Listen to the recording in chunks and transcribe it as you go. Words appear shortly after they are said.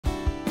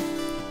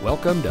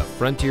Welcome to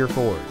Frontier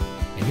Ford,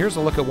 and here's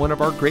a look at one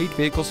of our great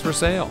vehicles for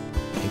sale.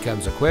 It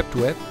comes equipped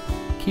with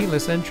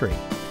keyless entry,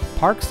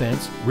 Park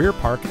Sense rear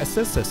park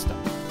assist system,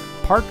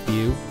 Park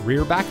View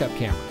rear backup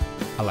camera,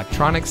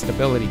 electronic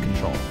stability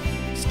control,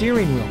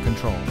 steering wheel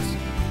controls,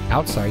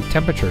 outside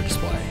temperature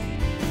display,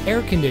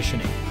 air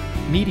conditioning,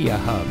 media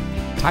hub,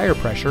 tire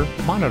pressure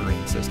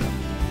monitoring system,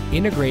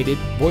 integrated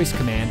voice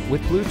command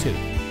with Bluetooth,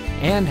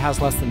 and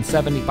has less than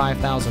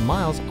 75,000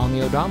 miles on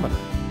the odometer.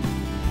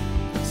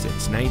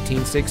 Since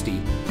 1960,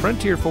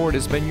 Frontier Ford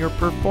has been your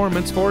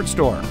performance Ford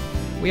store.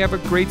 We have a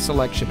great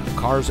selection of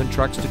cars and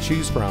trucks to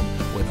choose from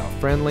with a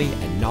friendly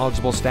and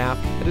knowledgeable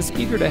staff that is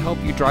eager to help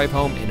you drive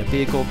home in a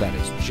vehicle that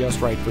is just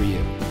right for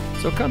you.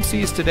 So come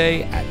see us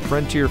today at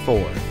Frontier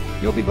Ford.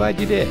 You'll be glad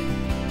you did.